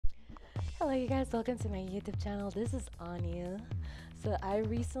Hello you guys, welcome to my YouTube channel. This is Anya. So I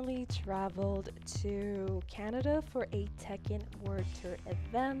recently traveled to Canada for a Tekken World Tour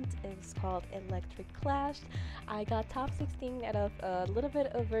event. It was called Electric Clash. I got top 16 out of a little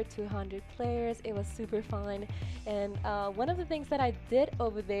bit over 200 players. It was super fun. And one of the things that I did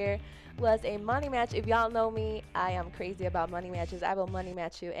over there was a money match. If y'all know me, I am crazy about money matches. I will money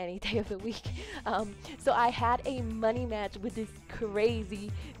match you any day of the week. So I had a money match with this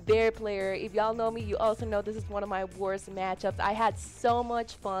crazy bear player. If y'all know me, you also know this is one of my worst matchups. I had so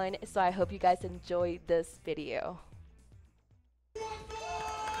much fun, so I hope you guys enjoyed this video.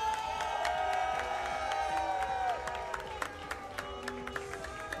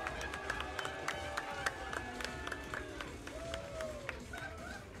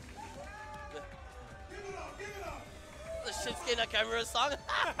 The Shinsuke Nakamura song.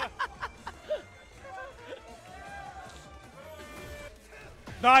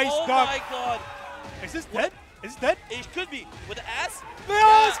 Nice oh dunk. My god. Is this dead? Is this dead? It could be. With the ass?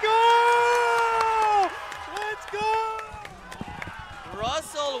 Let's go! Let's go!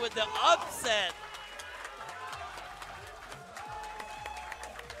 Russell with the upset.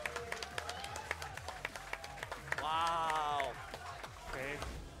 Wow. Okay.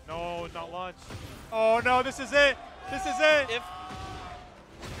 No, not launch. Oh no, this is it. This is it.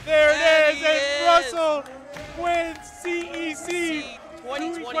 There it is. And Russell wins CEC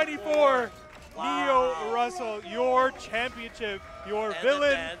 2024. NeoRussell, your championship, your and villain,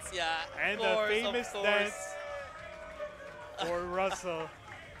 the dance, and the famous dance for Russell.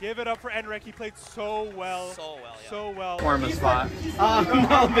 Give it up for Enric. He played so well. So well, yeah. So well. Form a spot.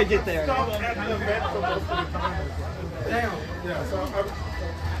 No midget there.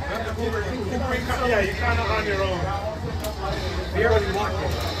 Yeah, you're kind of on your own.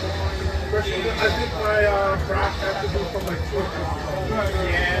 I think my draft has to be from like 2 o'clock.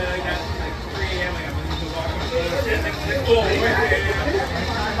 Yeah, I got like 3 a.m. I got to walk.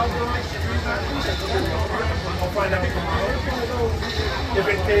 I'll find out tomorrow. If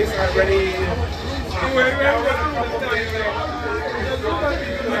in case I'm ready.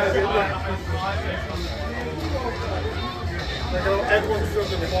 Everyone's still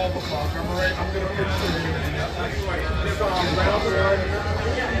at 12 o'clock. I'm going to pitch to round 1.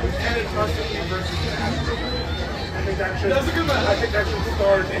 Versus I think that should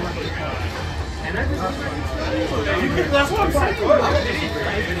start in and that's what I'm saying.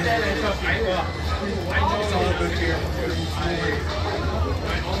 I know it's all good here.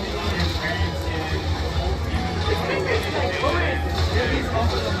 So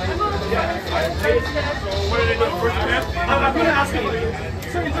what did they do first match? I'm going to ask you.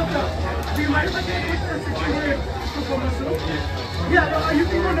 So do you mind if I get a quick yeah, you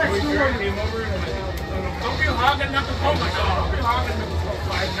can go next door. Don't be hogging nothing. Oh my god, don't be hogging nothing.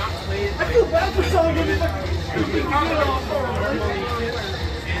 I've not played. I feel bad for someone who's like, you be hogging off for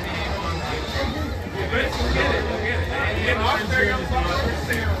get it. Get off there, young fella.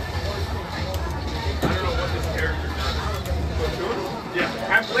 I don't know what this character does. Yeah,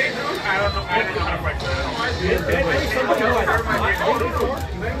 I played him. I don't know how to fight that. He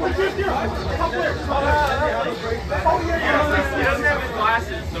doesn't have his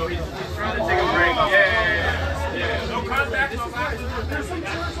glasses, so he's trying to take a break. Yeah. No contact, no glasses.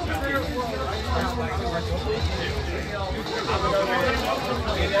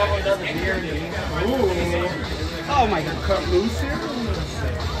 Oh my god. Cut loose here?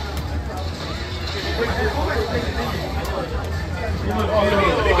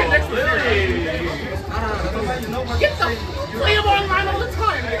 Get the play him online all the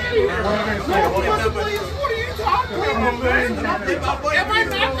time. Get out of here. What are you talking about, man? Am I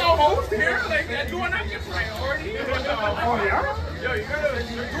not the host here? Like, do I not get priority? Oh, yeah? Yo, you gotta.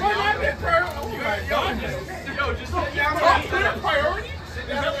 Do I not get priority? Yo, just get priority? Is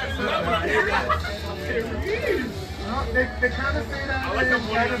that what I'm hearing? They kind of say that. I like the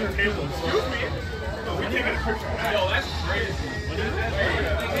one on the table. Excuse me. We taking a picture. Yo, that's crazy.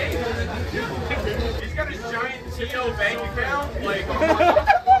 He's got his giant Tito bank account. Like,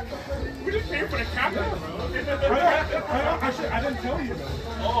 we just paid for the captain, bro. I didn't tell you that.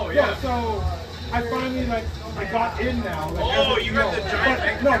 Oh, yeah. So I finally, like, I got in now. Like, oh, you got the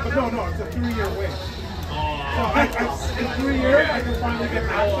giant bank account? No, it's a 3-year wait. So in 3 years, I can finally get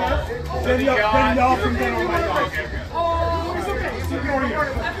access. Then y'all can get on my life. Oh, it's okay. It's okay.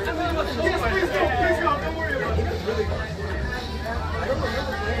 Yes, please go. Don't worry about it.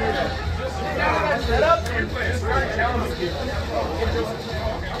 Set up. Do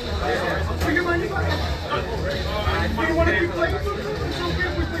you mind if I... Do you want to be playing? It's okay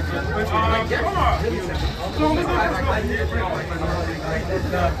if we play together.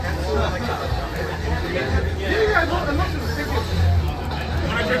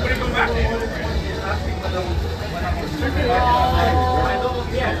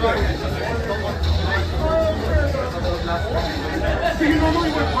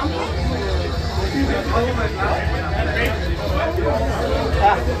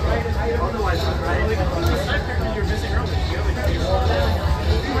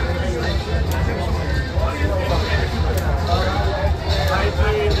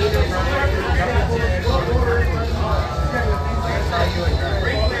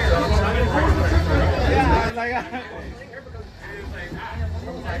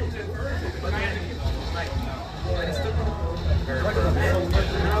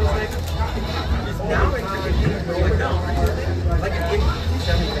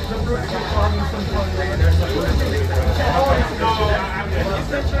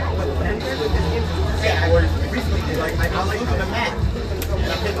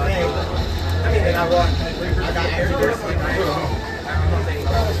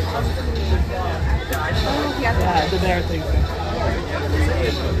 Yeah, the bear thing.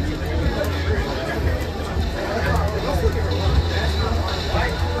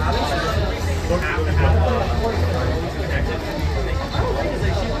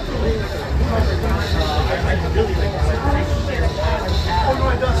 Oh no,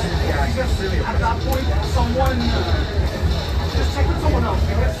 it does. Because at that point, someone just check with someone else.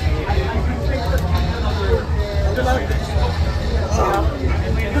 Because I do think that another.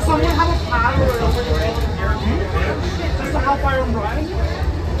 Does someone have a pad or just to help Iron run?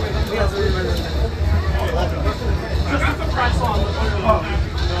 Just the press on.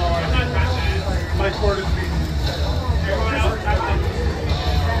 My cord is being.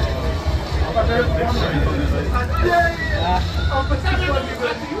 Oh, but that's what you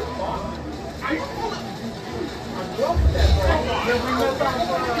got to you.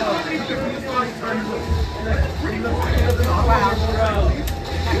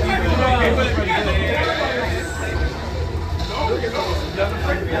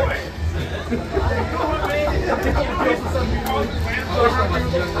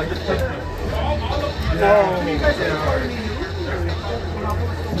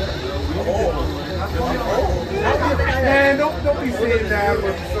 Man, don't be saying that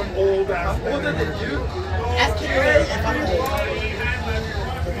with some old ass. Older than you? Ask Karen if I'm old.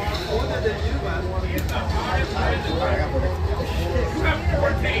 Older than you, man. You have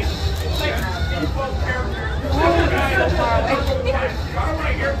poor taste. Like, default character. I don't want to hear from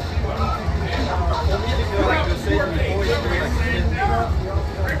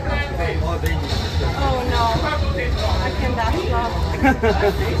Oh no, I can dash flop.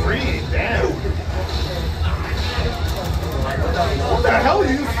 Free, damn. What the hell do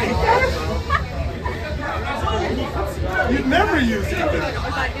you think that? You'd never use it. Is that gonna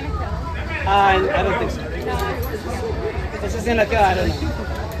kill? I don't think so. No. This is gonna kill, I don't know.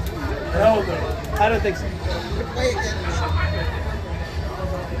 Hell no. I don't think so.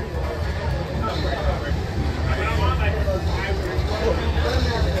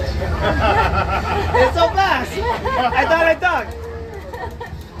 It's so fast! I thought I ducked.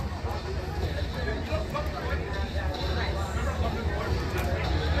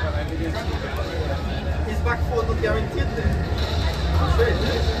 He's back for the guaranteed then.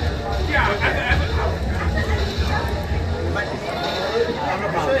 Yeah,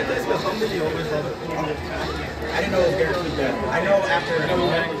 I'm sure it is because somebody always has it. I didn't know it was guaranteed that. I know after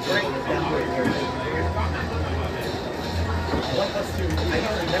break, that's where it's guaranteed. 1+2, I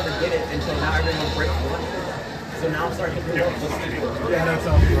usually never get it until now everyone breaks 1. So now I'm starting to do 1+2. yeah, that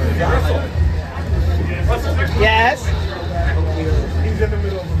sounds right. Russell. Yes? He's in the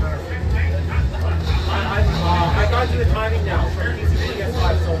middle of a marathon. I got you the timing now. He's usually gets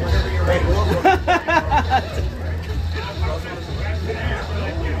 5, so whenever you're ready.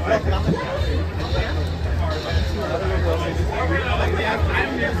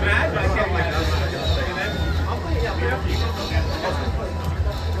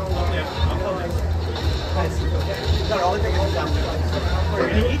 The only thing is I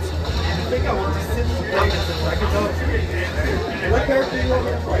think I want to sit I can tell. What character do you want me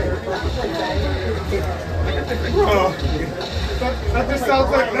to play? Bro, that just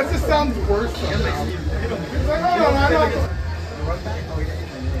sounds worse somehow. It's like, hold on, I don't.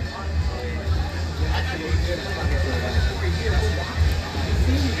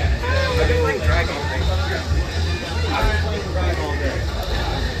 I've been playing Dragon all day. I've been playing Dragon all day.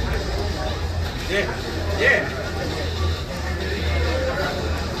 Yeah. Yeah.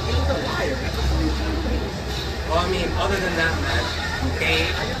 Well, I mean, other than that match, okay.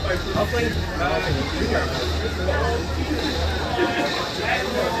 You're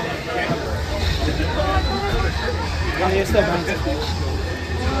still bouncing.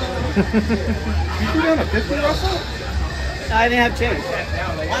 You threw down a 50, Russell? I didn't have change. The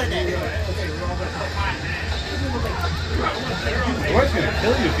wife's gonna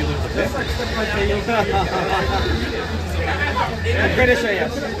kill you if you lose the 50. I'm pretty sure,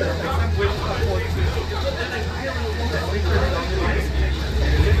 yes.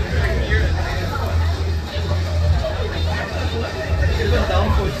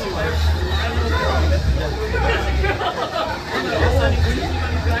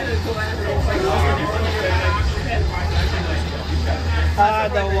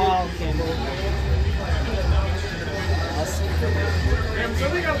 The wall came. I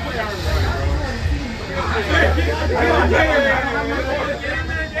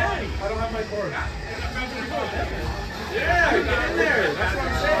don't have my cord. Yeah, get in there. That's what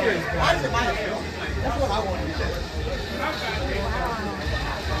I'm saying. That's what I want to do.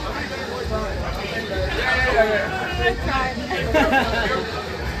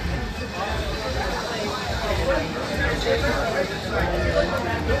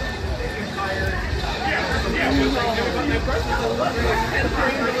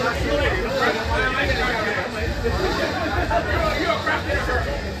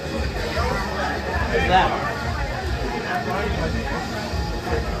 What's that?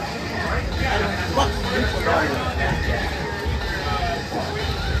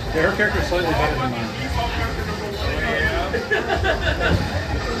 Yeah, her character's slightly better than mine.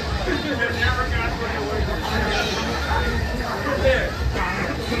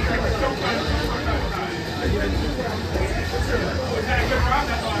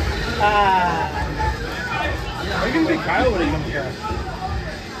 Are you gonna be Kyle when he comes back?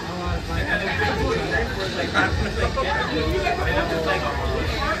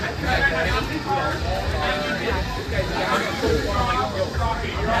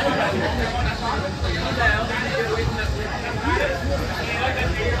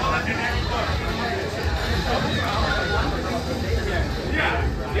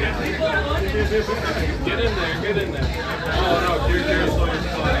 Get in there, get in there. Oh no, you're so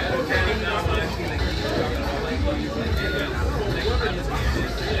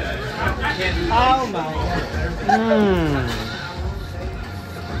Oh my god.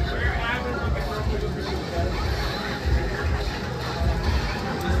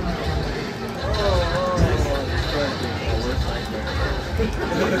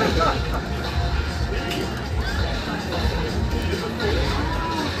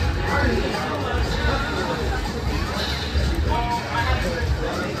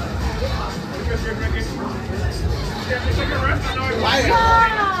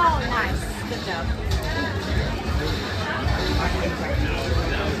 Oh, nice. Good job.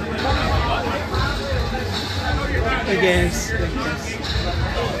 Against.